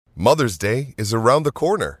Mother's Day is around the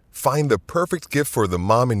corner. Find the perfect gift for the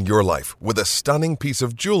mom in your life with a stunning piece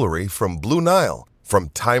of jewelry from Blue Nile. From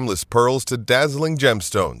timeless pearls to dazzling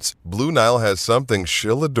gemstones, Blue Nile has something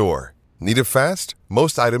she'll adore. Need it fast?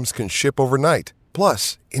 Most items can ship overnight.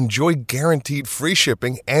 Plus, enjoy guaranteed free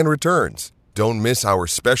shipping and returns. Don't miss our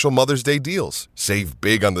special Mother's Day deals. Save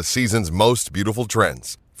big on the season's most beautiful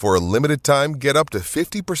trends. For a limited time, get up to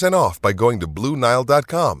 50% off by going to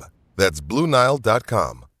BlueNile.com. That's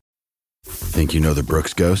BlueNile.com. Think you know the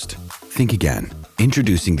Brooks Ghost? Think again.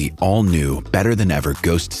 Introducing the all-new, better-than-ever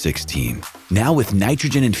Ghost 16. Now with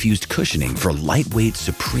nitrogen-infused cushioning for lightweight,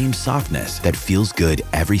 supreme softness that feels good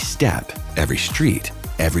every step, every street,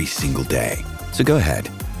 every single day. So go ahead,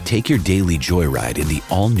 take your daily joyride in the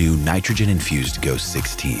all-new nitrogen-infused Ghost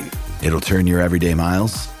 16. It'll turn your everyday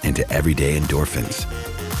miles into everyday endorphins.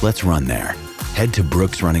 Let's run there. Head to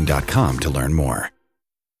brooksrunning.com to learn more.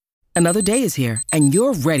 Another day is here, and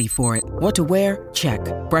you're ready for it. What to wear? Check.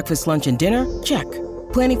 Breakfast, lunch, and dinner? Check.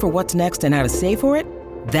 Planning for what's next and how to save for it?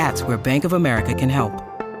 That's where Bank of America can help.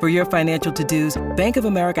 For your financial to-dos, Bank of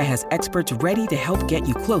America has experts ready to help get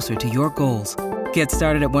you closer to your goals. Get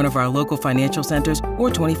started at one of our local financial centers or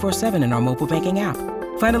 24/7 in our mobile banking app.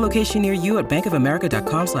 Find a location near you at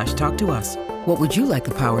bankofamerica.com/talktous. What would you like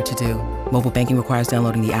the power to do? Mobile banking requires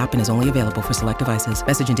downloading the app and is only available for select devices.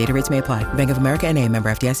 Message and data rates may apply. Bank of America N.A., member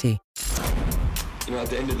FDIC. You know, at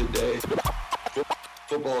the end of the day,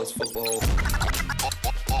 football is football.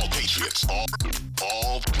 All Patriots, all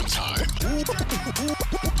the time.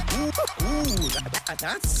 Ooh,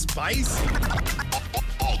 that's spicy.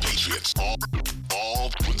 All Patriots, all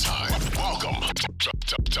the time. Welcome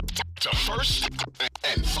to First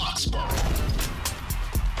and Foxborough.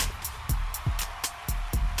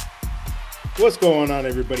 What's going on,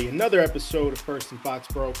 everybody? Another episode of First and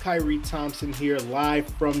Foxborough. Kyrie Thompson here, live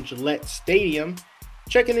from Gillette Stadium,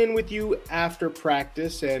 checking in with you after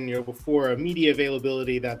practice and before a media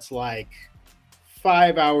availability that's like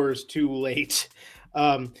 5 hours too late.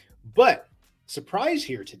 But surprise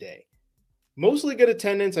here today. Mostly good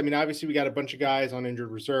attendance. I mean, obviously we got a bunch of guys on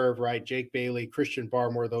injured reserve, right? Jake Bailey, Christian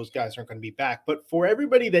Barmore, those guys aren't going to be back. But for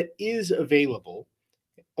everybody that is available,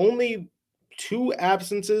 only two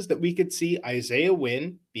absences that we could see, Isaiah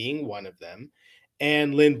Wynn being one of them,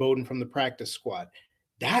 and Lynn Bowden from the practice squad.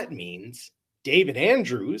 That means David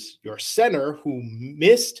Andrews, your center, who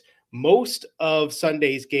missed most of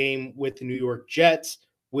Sunday's game with the New York Jets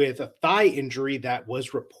with a thigh injury that was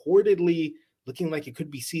reportedly looking like it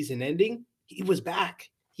could be season-ending, he was back.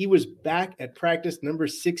 He was back at practice. Number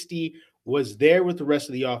 60 was there with the rest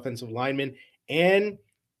of the offensive linemen, and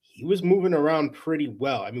he was moving around pretty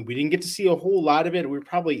well. I mean, we didn't get to see a whole lot of it. We were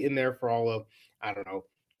probably in there for all of,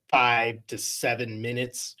 5 to 7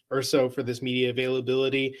 minutes or so for this media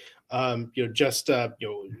availability.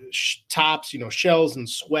 Tops, shells and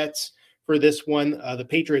sweats for this one. The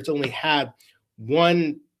Patriots only had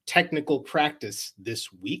one technical practice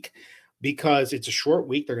this week because it's a short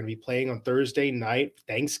week. They're going to be playing on Thursday night,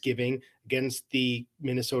 Thanksgiving, against the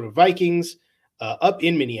Minnesota Vikings up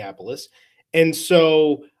in Minneapolis. And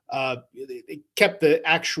so they kept the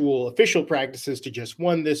actual official practices to just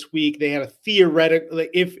one this week. They had a theoretical,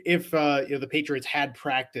 if the Patriots had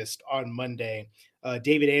practiced on Monday,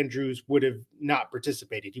 David Andrews would have not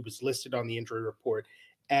participated. He was listed on the injury report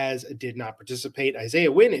as did not participate.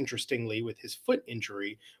 Isaiah Wynn, interestingly, with his foot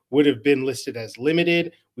injury, would have been listed as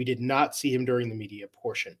limited. We did not see him during the media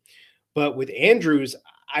portion. But with Andrews,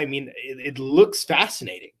 I mean, it looks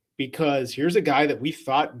fascinating because here's a guy that we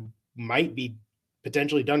thought might be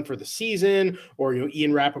potentially done for the season, or,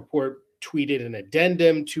 Ian Rappaport tweeted an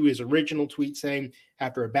addendum to his original tweet saying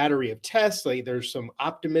after a battery of tests, there's some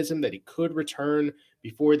optimism that he could return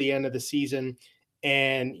before the end of the season.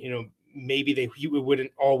 And, maybe he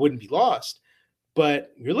wouldn't be lost.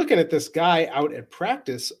 But you're looking at this guy out at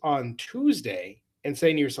practice on Tuesday and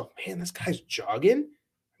saying to yourself, man, this guy's jogging.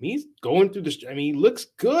 I mean, he's going through this. I mean, he looks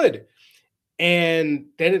good. And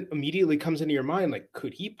then it immediately comes into your mind,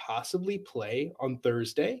 could he possibly play on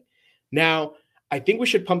Thursday? Now, I think we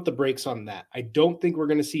should pump the brakes on that. I don't think we're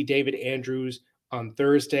going to see David Andrews on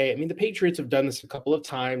Thursday. I mean, the Patriots have done this a couple of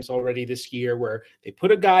times already this year where they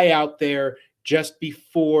put a guy out there just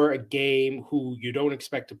before a game who you don't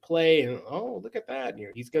expect to play. And, look at that.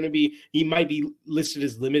 He might be listed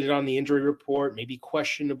as limited on the injury report, maybe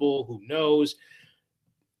questionable, who knows?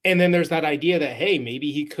 And then there's that idea that, hey,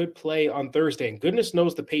 maybe he could play on Thursday. And goodness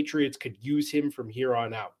knows the Patriots could use him from here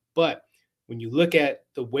on out. But when you look at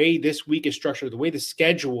the way this week is structured, the way the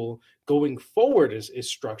schedule going forward is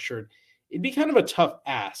structured, it'd be kind of a tough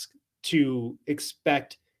ask to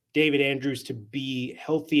expect David Andrews to be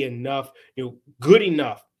healthy enough, good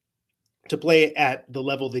enough to play at the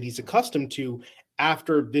level that he's accustomed to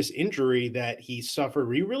after this injury that he suffered.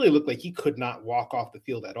 He really looked like he could not walk off the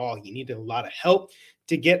field at all. He needed a lot of help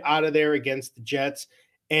to get out of there against the Jets.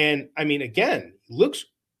 And I mean, again, looks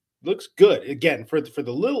good. Again, for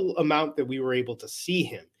the little amount that we were able to see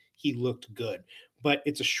him, he looked good. But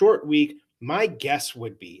it's a short week. My guess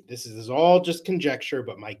would be, this is all just conjecture,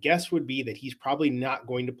 but my guess would be that he's probably not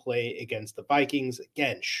going to play against the Vikings.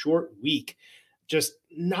 Again, short week. Just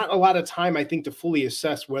not a lot of time, I think, to fully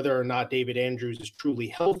assess whether or not David Andrews is truly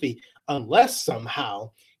healthy, unless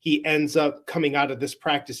somehow he ends up coming out of this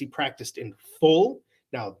practice. He practiced in full.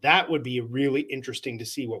 Now, that would be really interesting to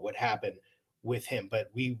see what would happen with him, but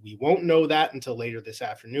we won't know that until later this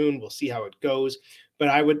afternoon. We'll see how it goes. But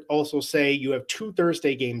I would also say you have 2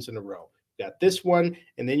 Thursday games in a row. You got this one,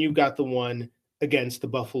 and then you've got the one against the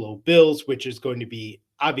Buffalo Bills, which is going to be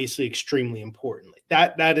obviously extremely important.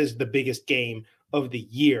 That is the biggest game of the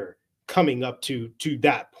year coming up to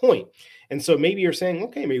that point. And so maybe you're saying,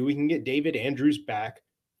 okay, maybe we can get David Andrews back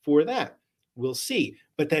for that. We'll see.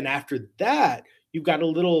 But then after that, you've got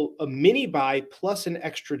a mini bye plus an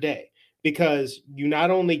extra day, because you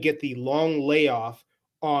not only get the long layoff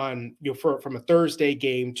on from a Thursday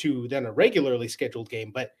game to then a regularly scheduled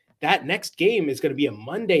game, but that next game is going to be a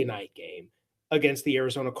Monday night game against the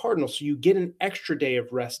Arizona Cardinals. So you get an extra day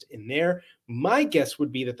of rest in there. My guess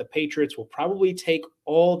would be that the Patriots will probably take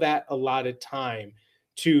all that allotted time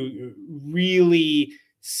to really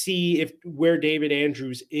see where David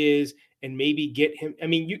Andrews is and maybe get him. I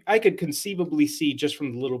mean, I could conceivably see, just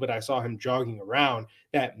from the little bit I saw him jogging around,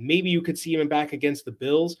 that maybe you could see him back against the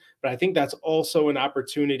Bills. But I think that's also an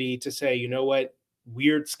opportunity to say, you know what,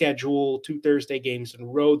 weird schedule, 2 Thursday games in a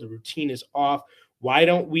row, the routine is off. Why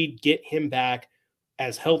don't we get him back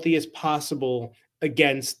as healthy as possible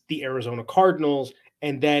against the Arizona Cardinals,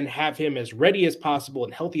 and then have him as ready as possible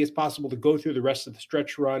and healthy as possible to go through the rest of the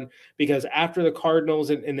stretch run? Because after the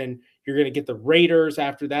Cardinals, and then you're going to get the Raiders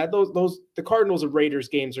after that, the Cardinals and Raiders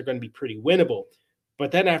games are going to be pretty winnable.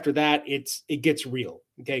 But then after that, it gets real,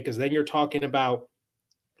 okay? Because then you're talking about,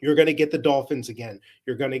 you're going to get the Dolphins again.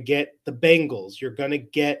 You're going to get the Bengals. You're going to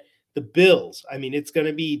get the Bills. I mean, it's going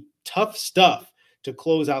to be tough stuff to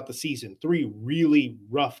close out the season. 3 really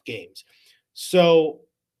rough games. So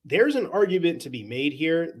there's an argument to be made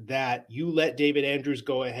here that you let David Andrews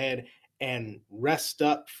go ahead and rest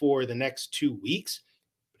up for the next 2 weeks.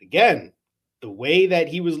 But again, the way that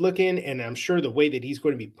he was looking, and I'm sure the way that he's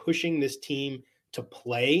going to be pushing this team to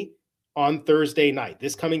play on Thursday night,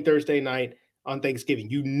 this coming Thursday night on Thanksgiving,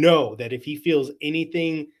 you know that if he feels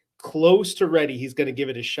anything close to ready, he's going to give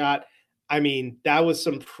it a shot. I mean, that was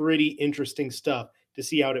some pretty interesting stuff to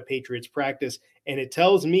see out at Patriots practice. And it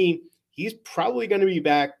tells me he's probably going to be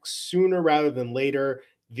back sooner rather than later.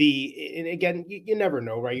 And again, you never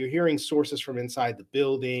know, right? You're hearing sources from inside the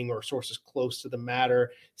building or sources close to the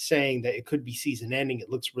matter saying that it could be season ending. It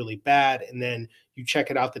looks really bad. And then you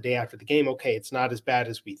check it out the day after the game. Okay, it's not as bad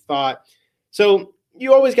as we thought. So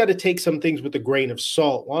you always got to take some things with a grain of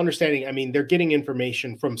salt, while understanding, I mean, they're getting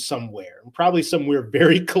information from somewhere, and probably somewhere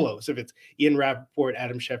very close. If it's Ian Rappaport,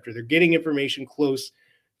 Adam Schefter, they're getting information close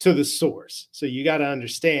to the source. So you got to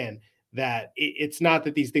understand that it's not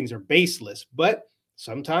that these things are baseless, but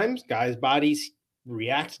sometimes guys' bodies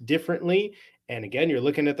react differently. And again, you're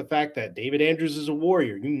looking at the fact that David Andrews is a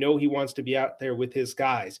warrior. You know he wants to be out there with his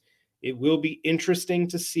guys. It will be interesting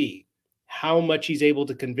to see how much he's able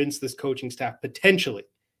to convince this coaching staff potentially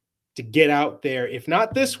to get out there, if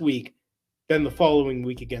not this week, then the following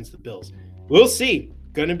week against the Bills. We'll see.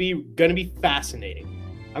 Gonna be fascinating.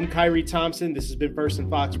 I'm Kyrie Thompson. This has been First in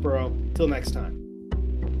Foxborough. Till next time.